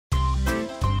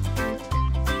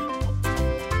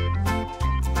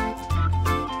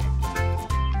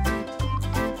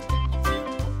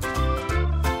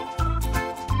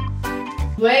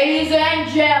Ladies and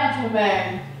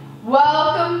gentlemen,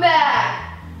 welcome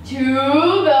back to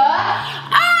the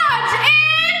Audj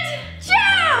and Jo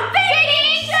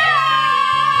Baking Show!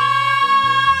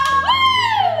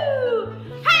 Woo!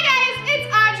 Hi guys, it's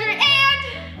Audrey and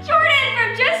Jordan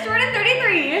from Just Jordan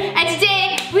 33. And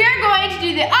today we are going to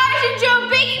do the Audj and Jo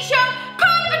Baking Show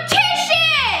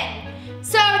competition!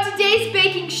 So today's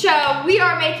baking show, we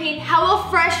are making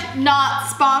HelloFresh, not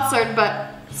sponsored, but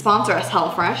sponsor us,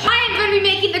 HelloFresh. I am going to be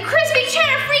making the crispy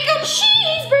cheddar frico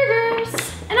cheeseburgers.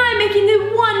 And I'm making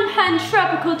the one-pan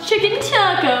tropical chicken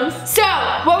tacos. So,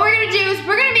 what we're going to do is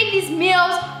we're going to make these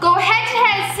meals, go head to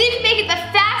head, see if we make it the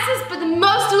fastest but the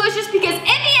most delicious, because in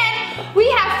the end, we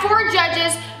have 4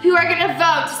 judges who are going to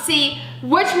vote to see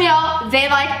which meal they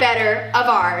like better of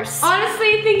ours.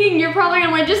 Honestly, thinking you're probably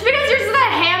going to win just because yours is a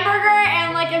hamburger,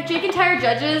 and like if Jake and Tyler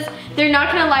judges, they're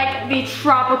not gonna like the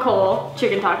tropical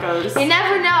chicken tacos. You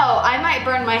never know, I might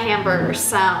burn my hamburger,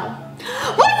 so.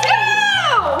 Let's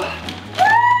go!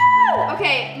 Woo!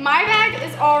 Okay, my bag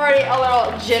is already a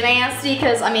little nasty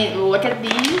because, I mean, look at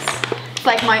these. It's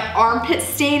like my armpit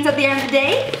stains at the end of the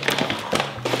day.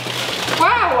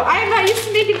 Wow, I'm not used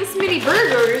to making this many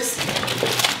burgers.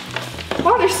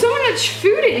 Wow, there's so much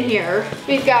food in here.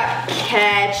 We've got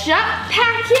ketchup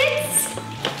packets.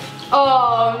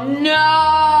 Oh no!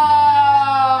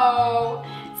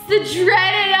 It's the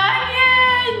dreaded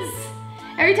onions!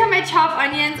 Every time I chop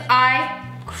onions, I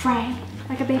cry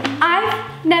like a baby.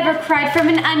 I've never cried from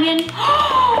an onion.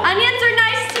 Onions are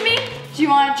nice to me. Do you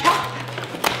want to chop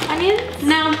onions?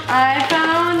 No, I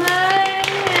found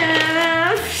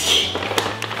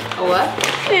A what?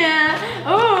 Yeah.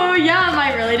 Oh, yum,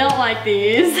 I really don't like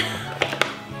these.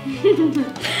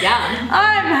 Yeah.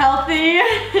 I'm healthy.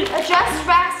 Adjust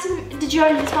racks to, did you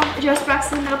already adjust racks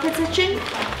to the middle pit section?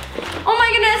 Oh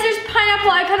my goodness, there's pineapple.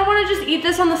 I kind of want to just eat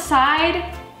this on the side.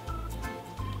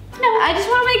 No, I just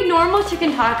want to make normal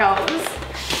chicken tacos.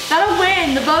 That'll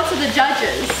win the votes of the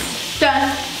judges.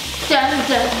 Dun, dun,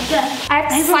 dun, dun. I have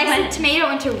to slice the tomato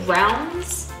into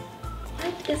rounds.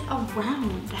 What is a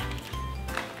round?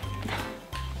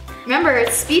 Remember,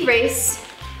 it's speed race.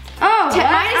 Oh,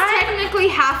 mine is technically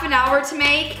half an hour to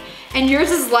make, and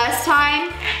yours is less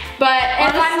time. But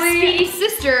if I'm Speedy's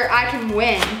sister, I can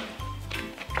win.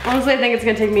 Honestly, I think it's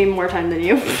gonna take me more time than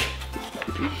you.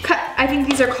 I think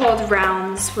these are called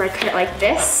rounds, where I cut it like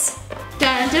this.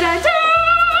 Dun, dun, dun, dun,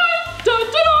 dun,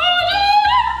 dun, dun,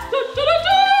 dun, dun,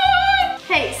 dun.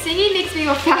 Hey, singing makes me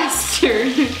go faster.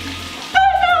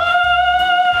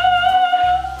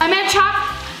 I'm gonna chop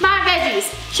my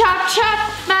veggies. Chop,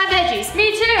 chop my veggies.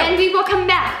 Me too. And we will come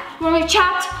back when we've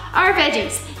chopped our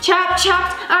veggies. Chopped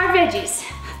our veggies.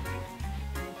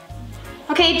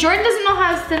 Okay, Jordan doesn't know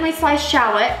how to thinly slice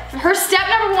shallot. Her step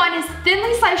number 1 is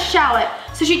thinly sliced shallot.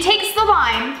 So she takes the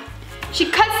lime, she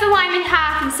cuts the lime in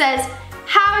half and says,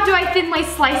 how do I thinly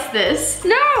slice this?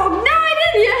 No, I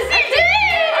didn't. Yes, I did.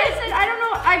 I said, I don't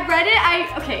know, I read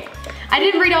it, okay. I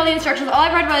didn't read all the instructions. All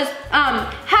I read was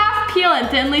half peel and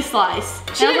thinly slice.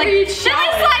 She didn't read thinly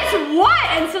slice what?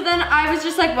 And so then I was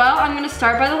just like, well, I'm gonna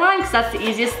start by the lime because that's the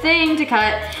easiest thing to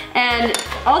cut. And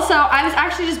also, I was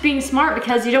actually just being smart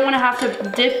because you don't want to have to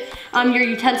dip your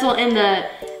utensil in the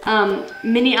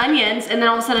mini onions and then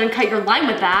all of a sudden cut your lime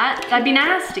with that. That'd be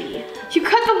nasty. You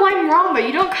cut the lime wrong, but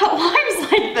you don't cut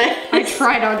limes like this. I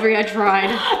tried, Audrey, I tried.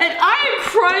 And I am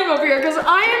crying over here because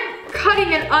I am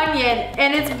cutting an onion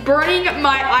and it's burning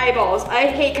my eyeballs. I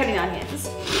hate cutting onions.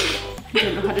 I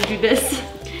don't know how to do this.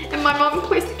 And my mom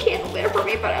placed a candle there for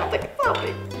me, but I don't think it's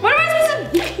helping. What am I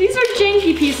supposed to, these are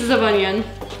janky pieces of onion.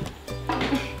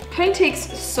 Cutting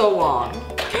takes so long.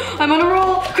 I'm on a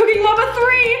roll. Cooking Mama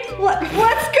 3.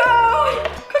 Let's go.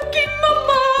 Cooking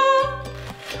Mama.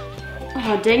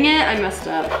 Oh, dang it. I messed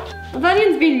up. Well, the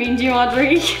onion's being mean to you,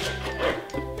 Audrey.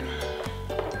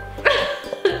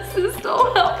 This is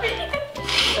so healthy. You're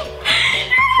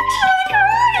actually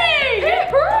crying. It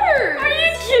hurts. Are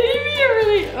you kidding me? You're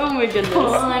really, oh my goodness.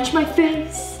 Punch my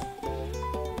face.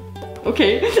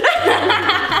 Okay.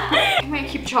 I'm gonna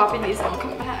keep chopping these and I'll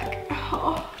come back.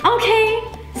 Oh. Okay.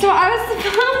 So I was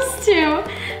supposed to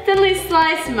thinly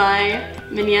slice my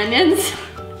mini onions.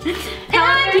 And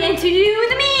I'm going to do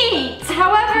the meat.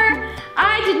 However,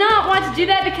 I did not want to do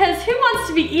that because who wants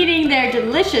to be eating their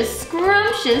delicious,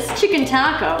 scrumptious chicken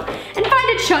taco and find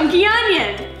a chunky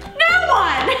onion? No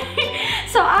one!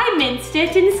 So I minced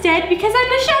it instead because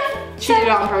I'm a chef. She did it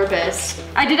on purpose.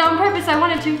 I did it on purpose, I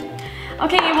wanted to.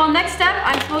 Okay, well next step,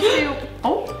 I'm supposed to,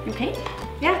 oh, okay?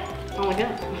 Yeah. Oh my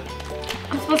god.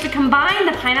 I'm supposed to combine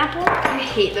the pineapple. I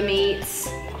hate the meats.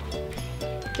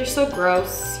 They're so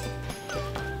gross.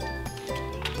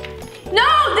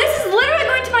 No, this is literally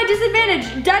going to my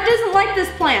disadvantage. Dad doesn't like this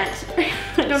plant. I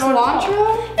don't know what it's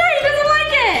called. Yeah, he doesn't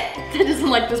like it. Dad doesn't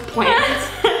like this plant.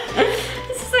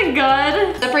 This isn't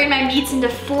good. Separate my meats into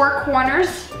 4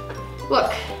 corners.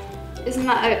 Look, isn't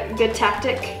that a good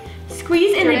tactic?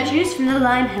 Squeeze in the juice from the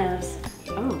lime house.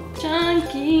 Oh,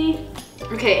 chunky.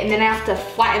 Okay, and then I have to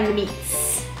flatten the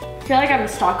meats. I feel like I'm a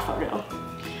stock photo.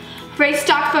 Great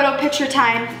stock photo picture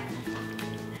time.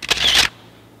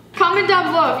 Comment down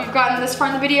below if you've gotten this far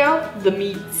in the video. The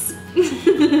meats.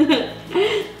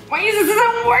 Why is this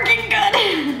not working good?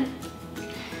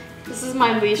 This is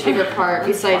my least favorite part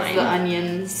besides the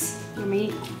onions. The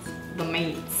meat. The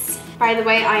meats. By the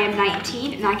way, I am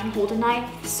 19 and I can hold a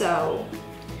knife, so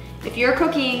if you're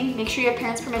cooking, make sure you have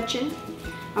parents' permission.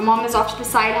 My mom is off to the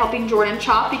side helping Jordan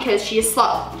chop because she is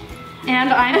slow.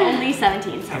 And I'm only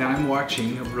 17. So. And I'm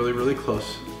watching really, really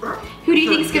close. Who do you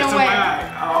think is gonna win?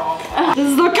 Oh. This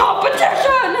is the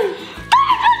competition!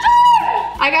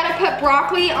 I gotta put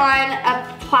broccoli on a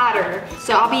platter.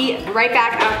 So I'll be right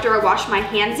back after I wash my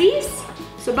handsies.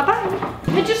 So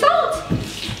bye-bye. Hit your salt.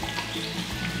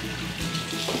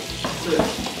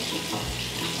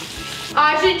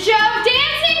 Audj and Jo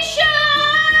dancing show!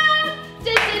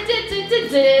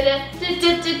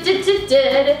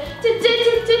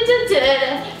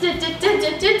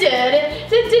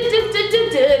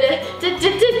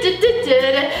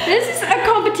 This is a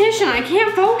competition, I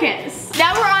can't focus.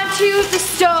 Now we're on to the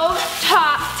stove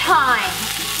top time.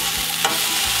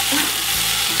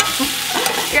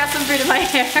 I got some food in my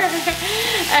hair.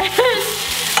 And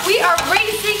we are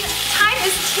racing. Time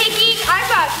is ticking. I've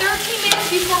got 13 minutes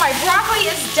before my broccoli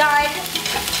is done.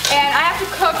 And I have to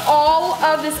cook all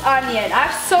of this onion. I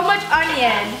have so much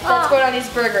onion that's going on these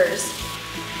burgers.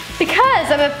 Because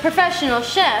I'm a professional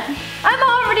chef, I'm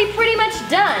already pretty much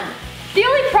done. The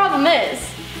only problem is,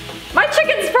 my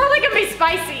chicken's probably gonna be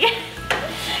spicy.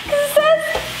 Cause it says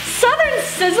Southern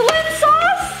Sizzling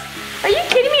Sauce? Are you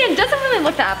kidding me? It doesn't really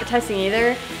look that appetizing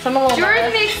either. So I'm a little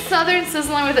Jordan nervous. makes Southern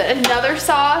Sizzling with another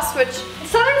sauce, which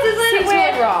Southern Sizzling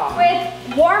really wrong.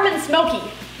 with warm and smoky.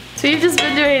 So you've just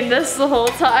been doing this the whole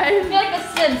time. I feel like The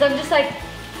Sims, I'm just like,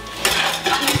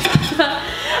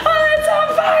 oh, it's on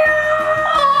fire!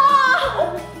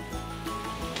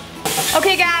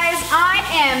 Okay guys, I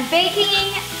am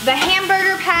baking the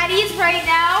hamburger patties right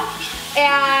now,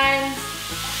 and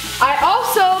I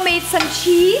also made some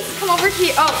cheese. Come over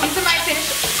here. Oh, these are my finished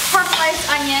caramelized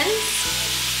onions.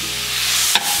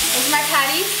 Those are my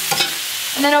patties.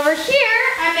 And then over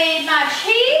here, I made my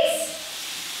cheese.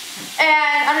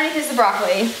 And underneath is the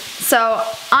broccoli. So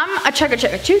I'm a chugga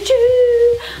choo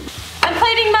choo. I'm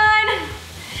plating mine.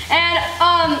 And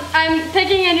I'm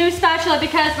picking a new spatula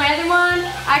because my other one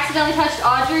accidentally touched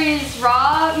Audrey's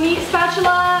raw meat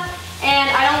spatula. And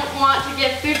I don't want to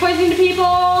give food poisoning to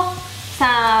people. So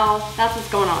that's what's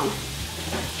going on.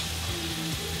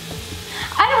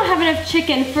 I don't have enough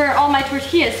chicken for all my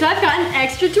tortillas, so I've got an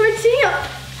extra tortilla.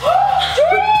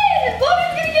 Jordan!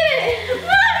 Logan's gonna get it!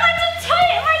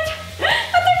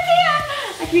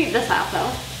 I can eat this out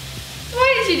though.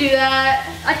 Why did you do that?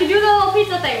 I can do the little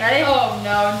pizza thing, ready? Oh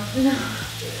no.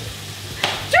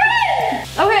 Jordan!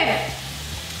 Okay,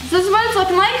 so this is what it's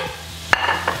looking like.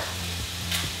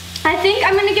 I think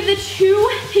I'm gonna give the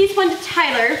 2-piece one to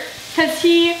Tyler because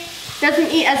he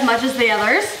doesn't eat as much as the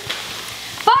others.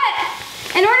 But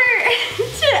in order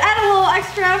to add a little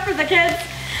extra for the kids,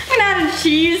 I'm gonna add in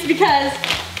cheese because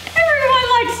everyone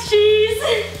likes cheese.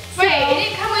 Wait, it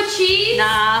didn't come with cheese?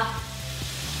 Nah.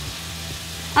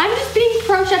 I'm just being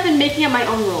pro chef and making up my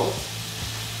own rules.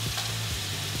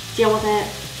 Deal with it.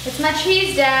 It's my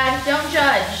cheese, Dad. Don't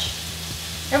judge.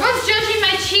 Everyone's judging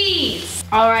my cheese.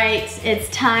 All right, it's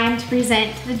time to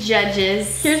present to the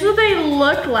judges. Here's what they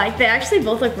look like. They actually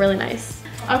both look really nice.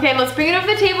 Okay, let's bring it over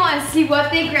the table and see what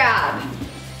they grab.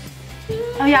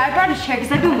 Oh yeah, I brought a chair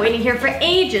because I've been waiting here for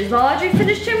ages while Audrey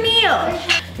finished her meal.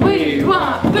 We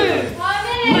want food. 1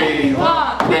 minute. We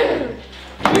want food.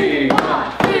 We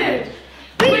want food.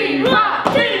 We want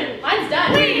food. Mine's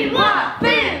done. We want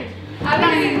food.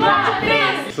 We want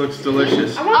food. This looks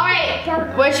delicious. All right,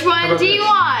 which one do you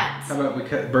want? How about we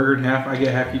cut burger in half? I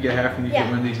get half, you get half, and you get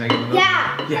one of these and I get one of those?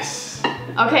 Yeah. Yes.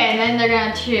 Okay, and then they're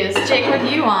gonna choose. Jake, what do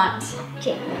you want?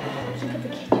 Jake's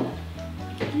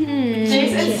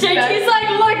like,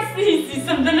 look, he sees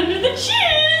something under the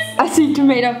cheese. I see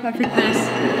tomato after this.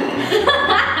 You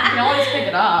can always pick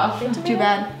it off. It's too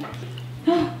bad.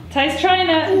 Ty's trying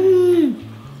it.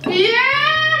 Yeah,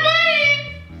 buddy!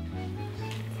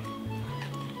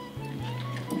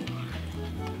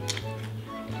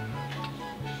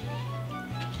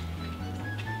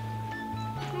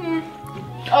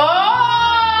 Oh!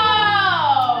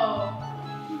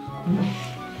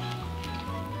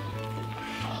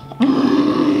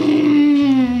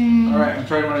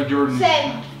 tried one of Jordan's.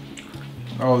 Same.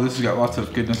 Oh, this has got lots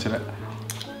of goodness in it.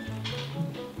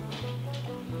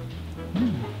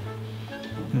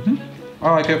 I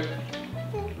like it.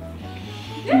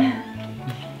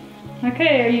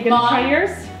 Okay, are you gonna try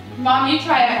yours? Mom, you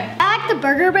try it. I like the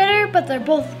burger better, but they're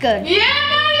both good. Yeah,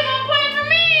 Mommy, 1 point for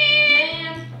me.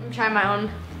 I'm trying my own.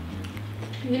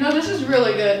 You know, this is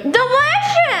really good.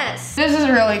 Delicious! This is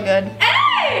really good.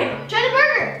 Hey! Try the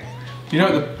burger. You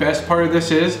know what the best part of this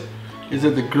is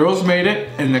that the girls made it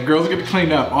and the girls get to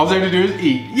clean up. All they have to do is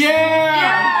eat.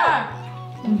 Yeah!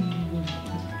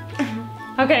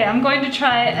 Okay, I'm going to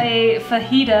try a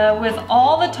fajita with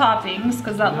all the toppings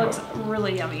because that looks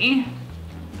really yummy.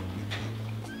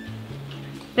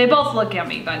 They both look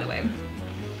yummy, by the way.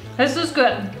 This is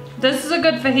good. This is a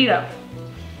good fajita.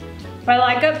 If I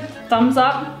like it, thumbs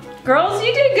up. Girls,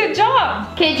 you did a good job.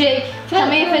 Okay, Jake, tell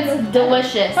me if it's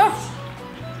delicious.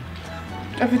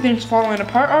 Everything's falling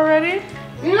apart already.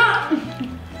 No.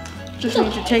 Just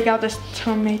need to take out this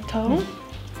tomato.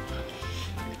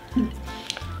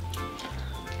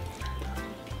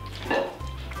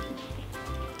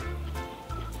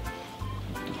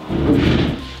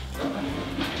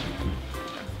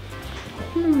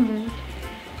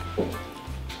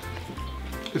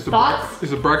 Thoughts?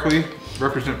 Is the broccoli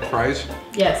represent fries?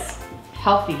 Yes.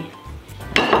 Healthy.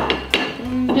 Do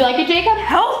you like it, Jacob?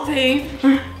 Healthy?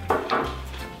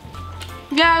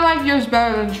 Yeah, I like yours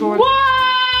better than Jordan.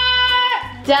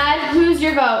 What? Dad, who's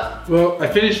your vote? Well, I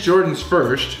finished Jordan's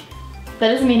first.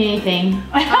 That doesn't mean anything.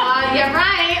 Yeah,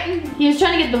 right. He was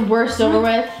trying to get the worst over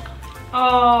with.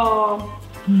 Oh.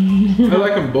 I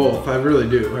like them both. I really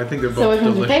do. I think they're both So which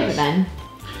one's your delicious. favorite then?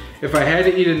 If I had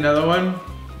to eat another one,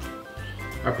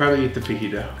 I'd probably eat the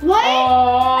fajita. What?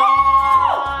 Oh,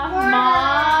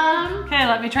 Mom. Okay,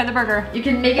 let me try the burger. You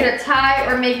can make it a tie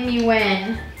or make me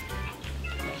win.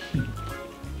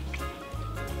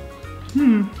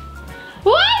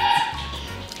 What?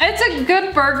 It's a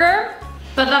good burger.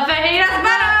 But the fajita's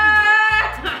better.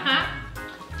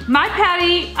 My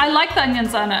patty, I like the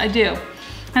onions on it, I do.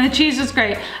 And the cheese is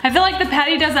great. I feel like the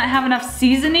patty doesn't have enough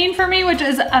seasoning for me, which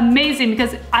is amazing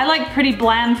because I like pretty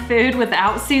bland food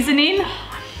without seasoning.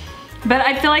 But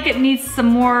I feel like it needs some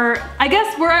more, I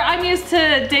guess where I'm used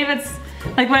to David's,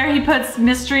 like where he puts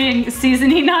mystery and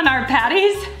seasoning on our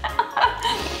patties.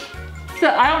 So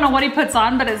I don't know what he puts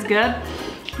on, but it's good.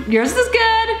 Yours is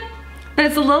good, but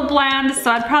it's a little bland,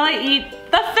 so I'd probably eat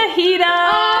the fajita.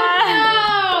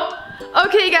 Oh no!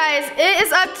 Okay guys, it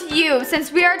is up to you.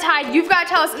 Since we are tied, you've got to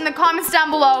tell us in the comments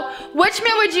down below, which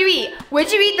meal would you eat?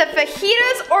 Would you eat the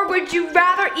fajitas or would you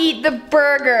rather eat the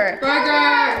burger?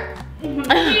 Burger!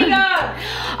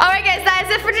 Alright guys, that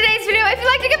is it for today's video. If you'd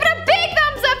like to give it a big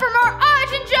thumbs up for more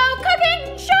Audj and Jo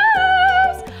cooking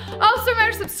shows! Also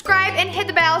remember to subscribe and hit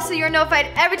the bell so you're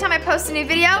notified every time I post a new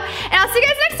video. And I'll see you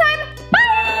guys next time.